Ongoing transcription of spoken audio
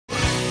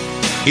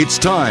It's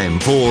time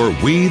for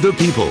We the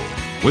People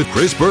with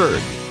Chris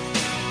Berg.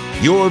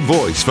 Your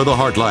voice for the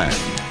Heartland.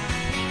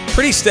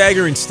 Pretty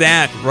staggering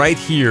stat right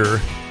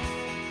here.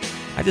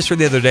 I just heard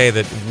the other day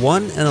that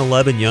 1 in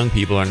 11 young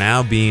people are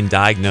now being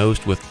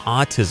diagnosed with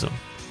autism.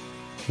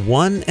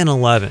 1 in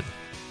 11.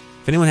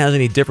 If anyone has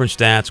any different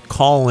stats,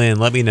 call in.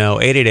 Let me know.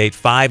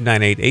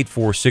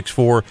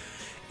 888-598-8464.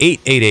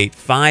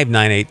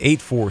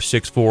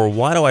 888-598-8464.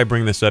 Why do I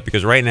bring this up?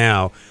 Because right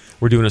now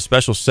we're doing a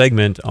special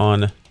segment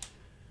on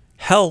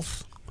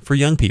health for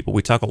young people.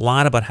 We talk a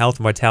lot about health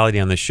and vitality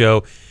on the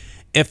show.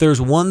 If there's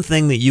one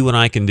thing that you and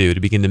I can do to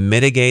begin to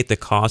mitigate the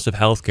cost of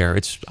healthcare,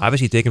 it's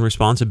obviously taking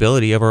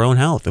responsibility of our own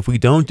health. If we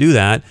don't do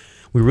that,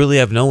 we really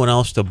have no one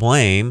else to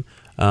blame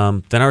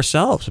than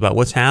ourselves about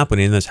what's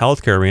happening in this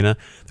healthcare arena.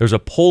 There's a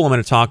poll I'm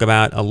going to talk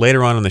about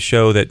later on in the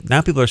show that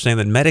now people are saying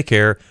that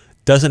Medicare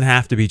doesn't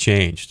have to be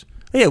changed.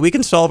 Yeah, we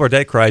can solve our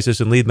debt crisis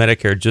and leave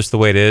Medicare just the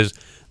way it is.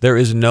 There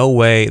is no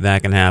way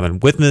that can happen.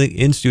 With me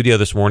in studio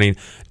this morning,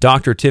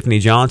 Dr. Tiffany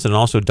Johnson and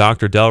also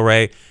Dr.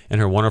 Delray and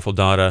her wonderful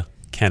daughter,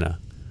 Kenna.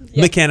 Yep.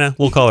 McKenna,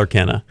 we'll call her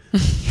Kenna.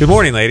 Good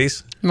morning,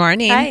 ladies.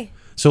 Morning. Hi.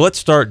 So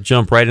let's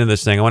jump right into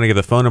this thing. I want to give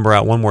the phone number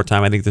out one more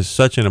time. I think this is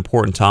such an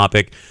important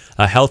topic.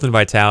 Health and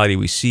vitality.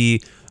 We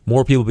see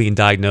more people being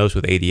diagnosed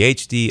with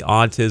ADHD,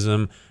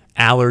 autism,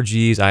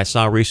 allergies. I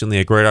saw recently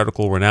a great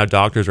article where now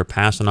doctors are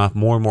passing off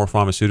more and more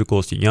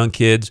pharmaceuticals to young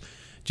kids.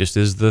 Just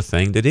is the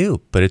thing to do,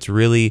 but it's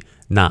really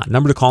not.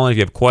 Number to call in if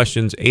you have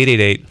questions,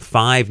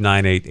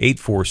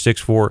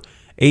 888-598-8464,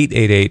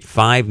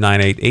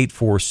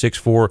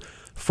 888-598-8464.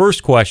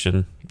 First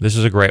question, this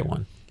is a great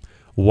one.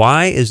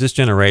 Why is this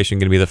generation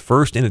going to be the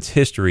first in its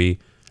history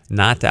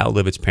not to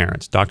outlive its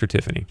parents? Dr.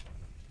 Tiffany.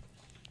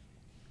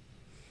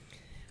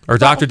 Or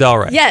Dr.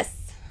 Delray.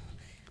 Yes.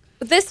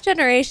 This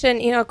generation,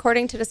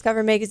 according to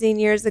Discover Magazine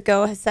years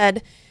ago, has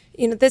said,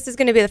 this is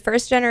going to be the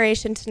first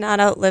generation to not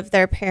outlive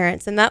their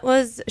parents. And that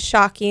was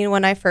shocking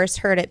when I first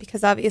heard it,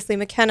 because obviously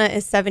McKenna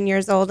is 7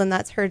 years old and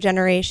that's her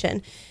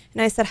generation.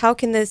 And I said, how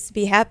can this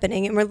be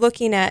happening? And we're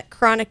looking at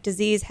chronic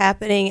disease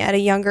happening at a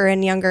younger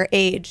and younger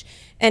age.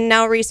 And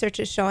now research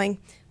is showing,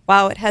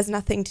 wow, it has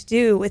nothing to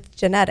do with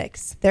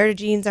genetics. Their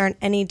genes aren't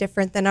any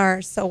different than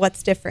ours. So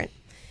what's different?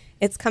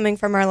 It's coming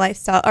from our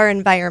lifestyle, our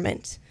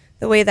environment,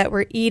 the way that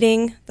we're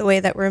eating, the way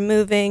that we're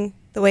moving,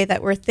 the way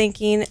that we're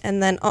thinking,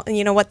 and then,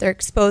 what they're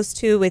exposed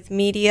to with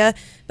media.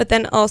 But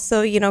then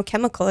also,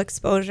 chemical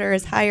exposure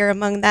is higher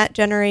among that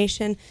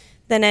generation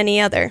than any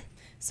other.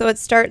 So it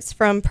starts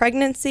from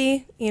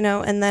pregnancy,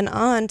 and then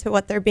on to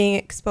what they're being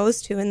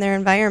exposed to in their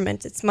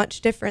environment. It's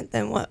much different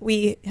than what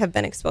we have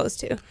been exposed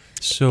to.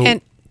 So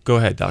go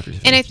ahead, Dr.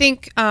 Tiffany. And I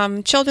think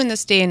children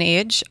this day and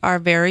age are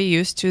very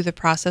used to the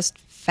processed,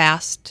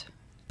 fast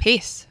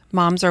pace.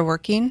 Moms are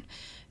working,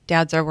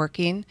 dads are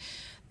working.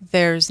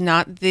 There's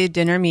not the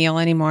dinner meal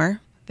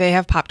anymore. They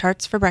have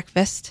Pop-Tarts for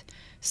breakfast.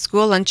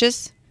 School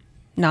lunches,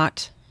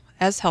 not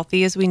as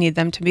healthy as we need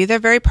them to be. They're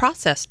very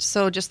processed.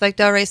 So just like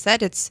Delray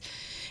said, it's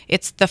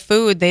the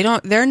food.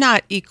 They're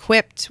not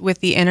equipped with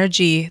the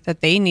energy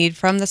that they need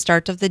from the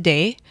start of the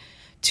day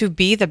to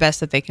be the best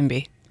that they can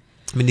be.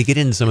 I mean, to get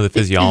into some of the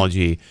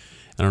physiology,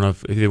 I don't know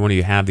if either one of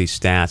you have these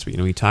stats, but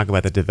we talk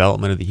about the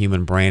development of the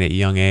human brain at a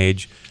young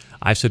age.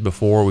 I've said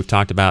before, we've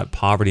talked about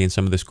poverty in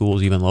some of the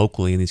schools, even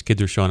locally, and these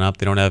kids are showing up.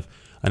 They don't have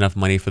enough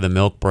money for the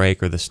milk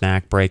break or the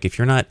snack break. If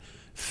you're not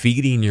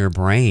feeding your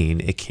brain,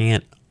 it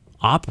can't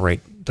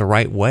operate the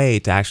right way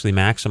to actually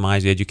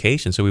maximize the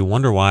education. So we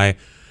wonder why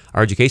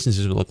our education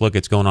system, look,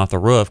 it's going off the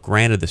roof.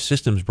 Granted, the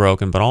system's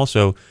broken, but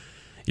also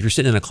if you're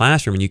sitting in a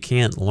classroom and you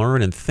can't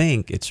learn and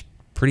think, it's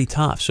pretty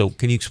tough. So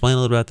can you explain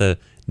a little about the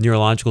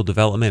neurological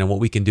development and what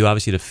we can do,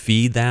 obviously, to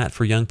feed that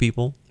for young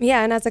people?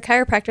 Yeah, and as a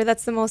chiropractor,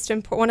 that's the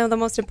one of the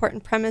most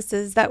important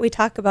premises that we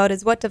talk about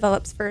is what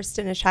develops first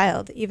in a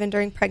child, even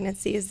during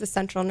pregnancy, is the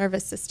central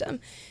nervous system.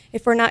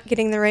 If we're not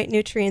getting the right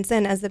nutrients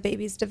in as the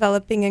baby's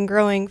developing and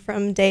growing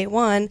from day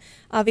one,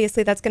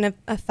 obviously that's going to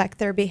affect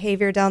their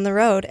behavior down the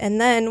road. And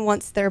then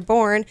once they're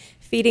born,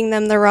 feeding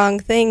them the wrong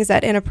things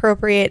at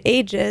inappropriate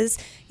ages,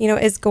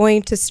 is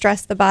going to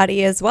stress the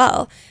body as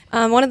well.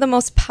 One of the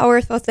most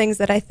powerful things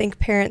that I think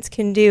parents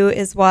can do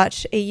is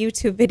watch a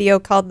YouTube video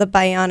called The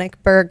Bionic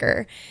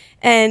Burger.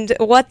 And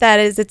what that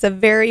is, it's a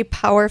very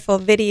powerful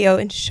video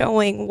in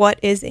showing what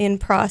is in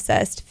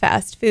processed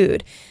fast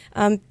food.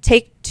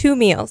 Take 2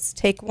 meals.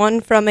 Take one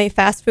from a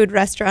fast food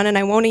restaurant, and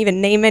I won't even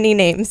name any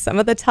names, some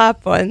of the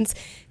top ones.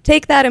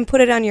 Take that and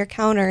put it on your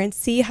counter and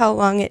see how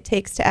long it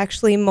takes to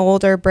actually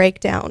mold or break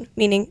down,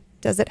 meaning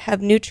does it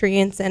have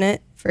nutrients in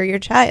it for your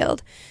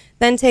child?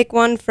 Then take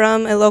one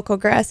from a local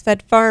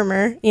grass-fed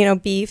farmer,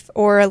 beef,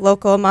 or a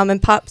local mom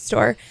and pop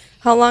store.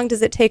 How long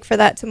does it take for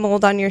that to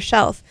mold on your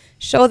shelf?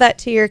 Show that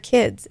to your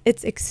kids.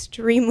 It's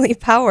extremely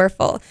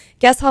powerful.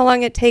 Guess how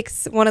long it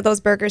takes one of those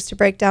burgers to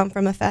break down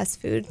from a fast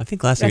food I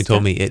think last time you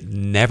told me it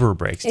never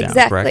breaks down,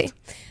 Exactly. correct?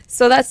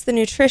 So that's the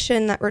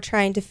nutrition that we're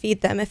trying to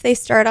feed them. If they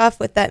start off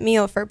with that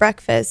meal for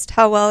breakfast,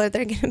 how well are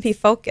they going to be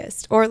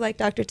focused? Or like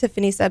Dr.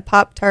 Tiffany said,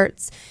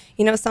 Pop-Tarts,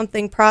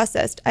 something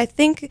processed. I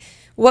think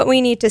what we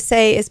need to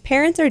say is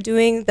parents are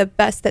doing the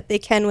best that they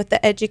can with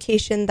the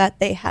education that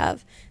they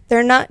have.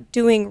 They're not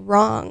doing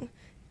wrong.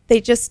 They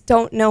just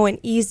don't know an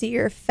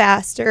easier,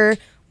 faster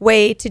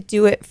way to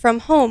do it from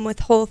home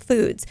with whole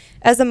foods.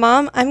 As a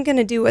mom, I'm going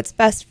to do what's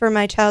best for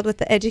my child with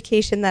the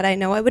education that I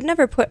know. I would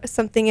never put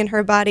something in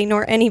her body,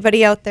 nor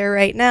anybody out there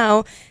right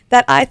now,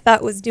 that I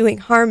thought was doing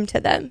harm to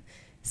them.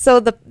 So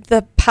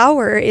the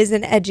power is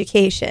in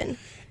education.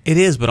 It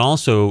is, but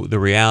also the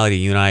reality,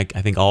 you and I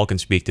think all can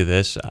speak to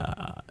this.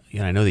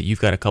 I know that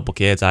you've got a couple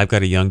kids. I've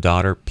got a young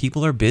daughter.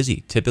 People are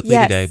busy. Typically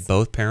today,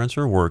 both parents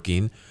are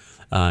working.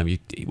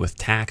 With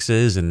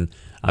taxes and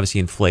obviously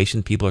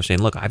inflation, people are saying,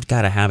 look, I've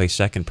got to have a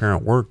second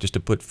parent work just to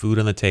put food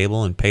on the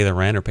table and pay the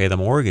rent or pay the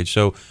mortgage.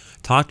 So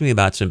talk to me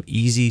about some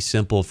easy,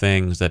 simple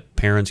things that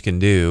parents can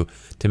do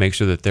to make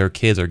sure that their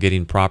kids are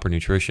getting proper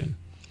nutrition.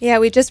 Yeah,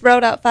 we just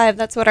wrote out 5.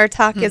 That's what our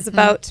talk is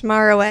about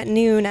tomorrow at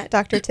noon at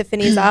Dr.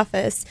 Tiffany's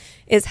office,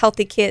 is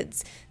healthy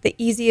kids. The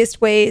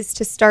easiest ways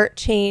to start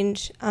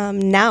change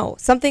now.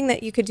 Something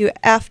that you could do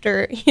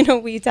after,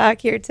 we talk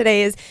here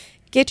today is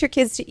get your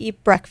kids to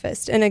eat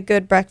breakfast, and a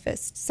good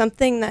breakfast.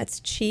 Something that's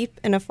cheap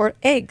and afford.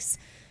 Eggs.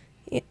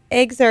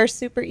 Eggs are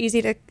super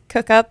easy to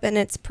cook up, and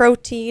it's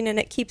protein, and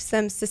it keeps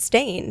them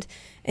sustained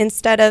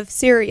instead of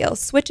cereal.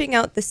 Switching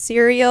out the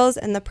cereals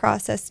and the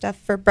processed stuff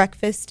for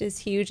breakfast is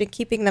huge, and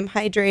keeping them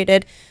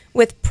hydrated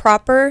with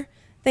proper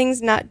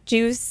things, not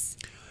juice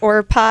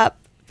or pop,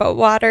 but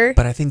water.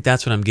 But I think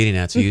that's what I'm getting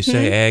at. So you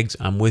say eggs,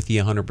 I'm with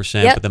you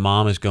 100%, but the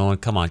mom is going,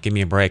 come on, give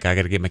me a break. I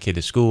got to get my kid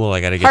to school.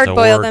 I got to get to work.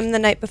 Hard-boil them the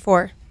night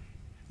before.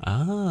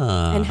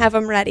 Ah. And have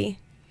them ready.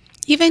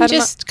 Even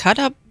just cut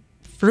up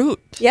fruit.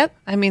 Yep.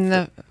 I mean,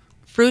 the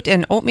fruit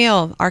and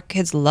oatmeal. Our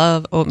kids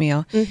love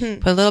oatmeal.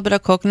 Put a little bit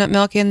of coconut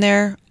milk in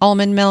there,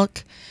 almond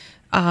milk.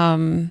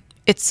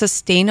 It's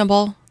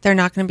sustainable. They're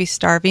not going to be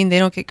starving. They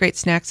don't get great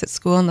snacks at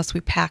school unless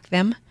we pack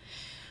them.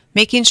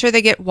 Making sure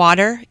they get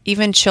water.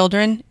 Even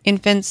children,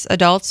 infants,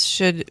 adults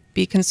should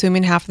be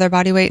consuming half of their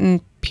body weight in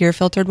pure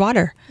filtered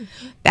water.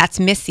 That's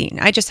missing.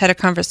 I just had a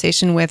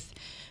conversation with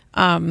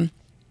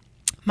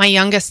my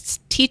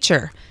youngest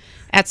teacher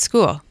at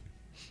school.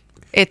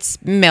 It's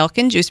milk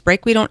and juice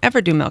break. We don't ever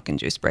do milk and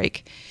juice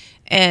break.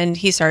 And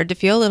he started to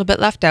feel a little bit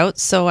left out,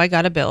 so I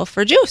got a bill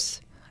for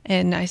juice.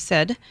 And I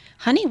said,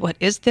 honey, what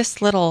is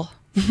this little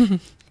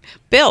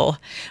bill?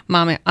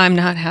 Mom, I'm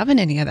not having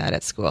any of that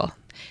at school.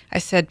 I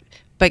said,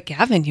 but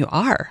Gavin, you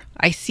are.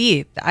 I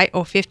see. I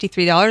owe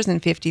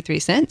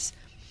 $53.53.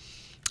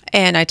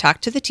 And I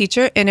talked to the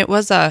teacher, and it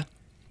was a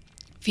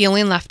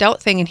feeling left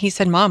out thing. And he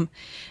said, Mom,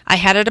 I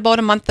had it about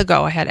a month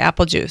ago. I had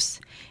apple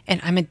juice,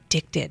 and I'm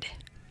addicted.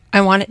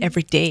 I want it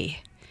every day.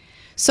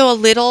 So a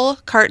little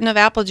carton of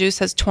apple juice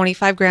has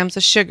 25 grams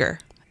of sugar,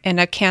 and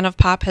a can of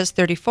pop has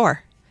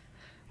 34.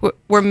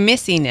 We're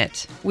missing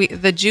it.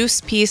 The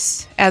juice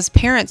piece, as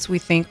parents, we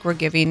think we're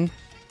giving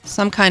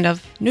some kind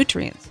of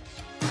nutrients.